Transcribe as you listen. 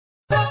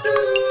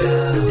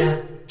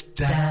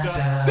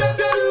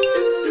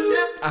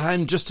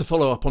And just to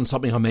follow up on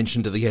something I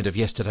mentioned at the end of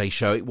yesterday's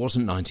show, it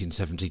wasn't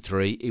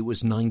 1973, it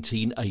was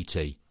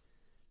 1980.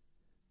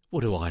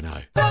 What do I know?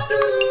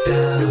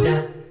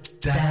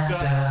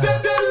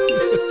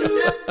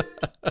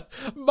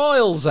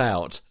 Miles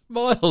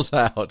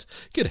out.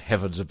 Good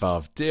heavens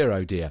above. Dear,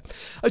 oh dear.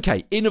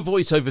 Okay, in a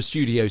voiceover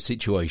studio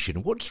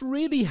situation, what's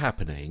really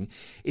happening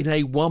in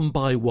a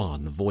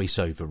one-by-one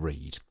voiceover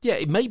read? Yeah,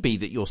 it may be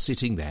that you're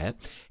sitting there,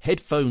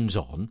 headphones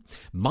on,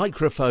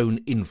 microphone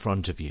in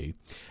front of you,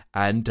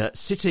 and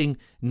sitting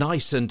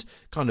nice and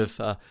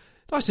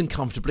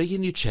comfortably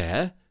in your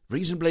chair,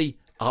 reasonably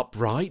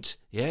upright,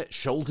 yeah,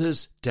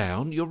 shoulders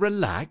down. You're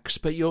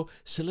relaxed, but you're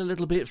still a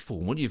little bit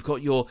formal. You've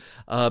got your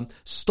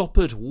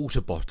stoppered water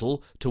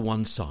bottle to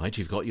one side.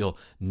 You've got your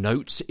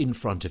notes in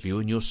front of you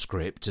and your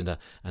script and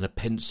a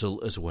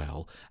pencil as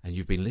well. And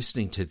you've been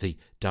listening to the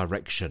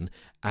direction,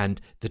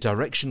 and the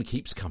direction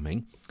keeps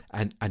coming,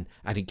 and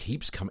it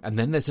keeps coming. And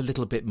then there's a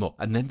little bit more,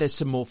 and then there's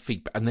some more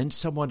feedback, and then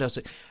someone does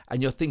it,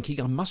 and you're thinking,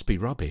 I must be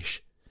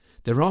rubbish.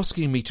 They're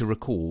asking me to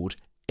record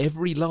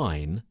every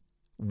line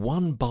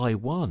one by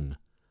one.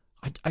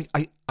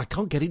 I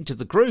can't get into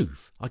the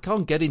groove. I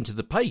can't get into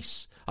the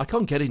pace. I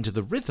can't get into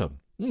the rhythm.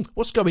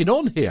 What's going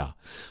on here?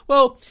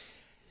 Well,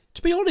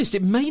 to be honest,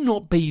 it may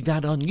not be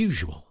that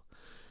unusual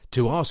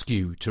to ask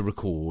you to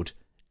record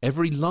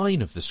every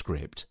line of the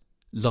script,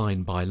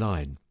 line by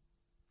line.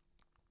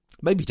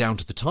 Maybe down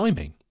to the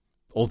timing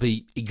or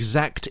the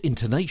exact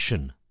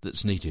intonation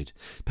that's needed.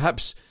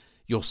 Perhaps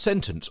your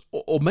sentence,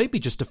 or maybe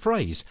just a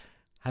phrase,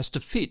 has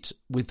to fit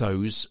with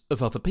those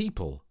of other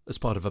people as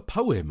part of a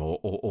poem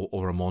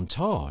or a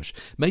montage.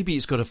 Maybe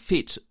it's got to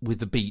fit with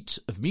the beat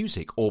of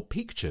music or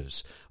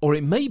pictures. Or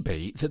it may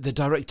be that the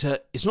director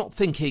is not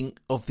thinking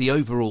of the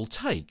overall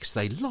takes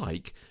they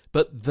like,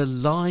 but the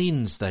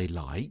lines they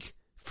like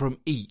from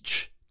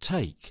each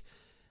take,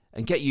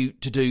 and get you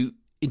to do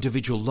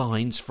individual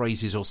lines,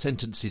 phrases or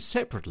sentences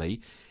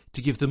separately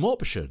to give them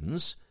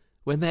options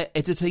when they're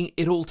editing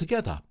it all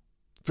together.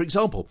 For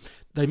example,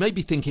 they may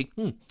be thinking,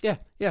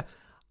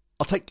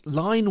 I'll take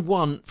line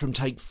 1 from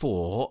take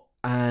 4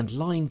 and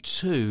line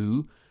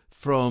 2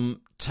 from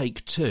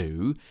take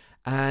 2,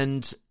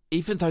 and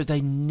even though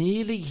they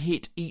nearly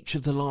hit each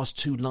of the last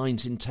 2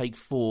 lines in take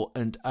 4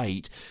 and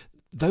 8,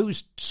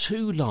 those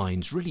 2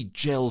 lines really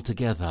gel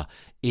together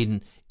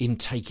in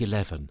take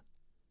 11.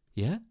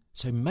 Yeah?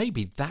 So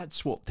maybe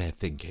that's what they're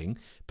thinking,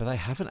 but they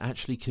haven't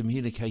actually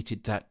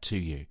communicated that to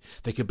you.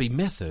 They could be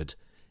method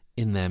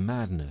in their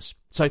madness.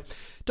 So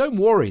don't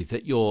worry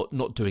that you're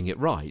not doing it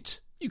right.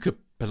 You could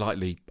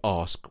politely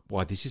ask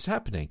why this is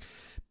happening,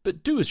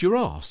 but do as you're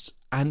asked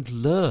and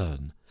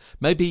learn.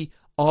 Maybe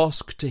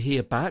ask to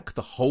hear back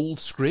the whole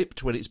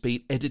script when it's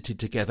been edited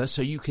together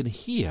so you can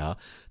hear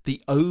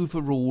the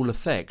overall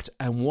effect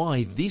and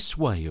why this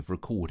way of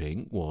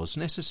recording was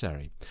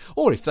necessary.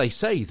 Or if they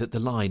say that the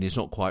line is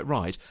not quite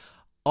right,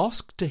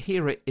 ask to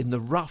hear it in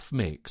the rough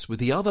mix with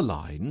the other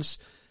lines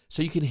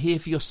so you can hear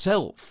for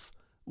yourself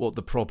what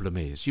the problem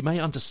is. You may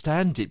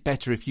understand it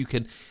better if you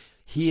can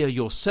hear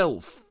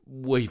yourself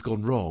where you've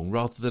gone wrong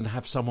rather than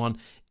have someone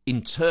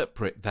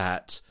interpret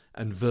that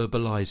and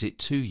verbalise it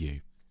to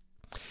you.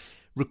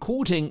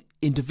 Recording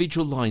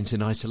individual lines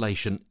in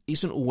isolation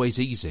isn't always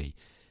easy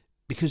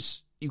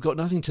because you've got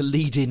nothing to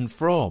lead in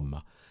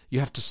from. You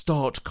have to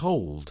start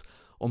cold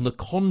on the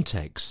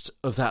context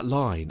of that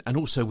line and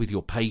also with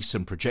your pace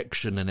and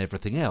projection and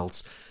everything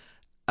else.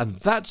 And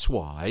that's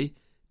why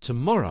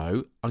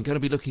tomorrow I'm going to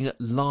be looking at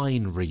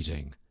line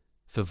reading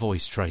for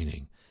voice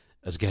training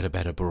as Get a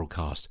Better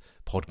Broadcast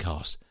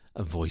podcast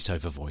and Voice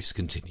Over Voice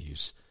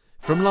continues.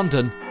 From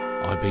London,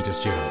 I'm Peter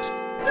Stewart.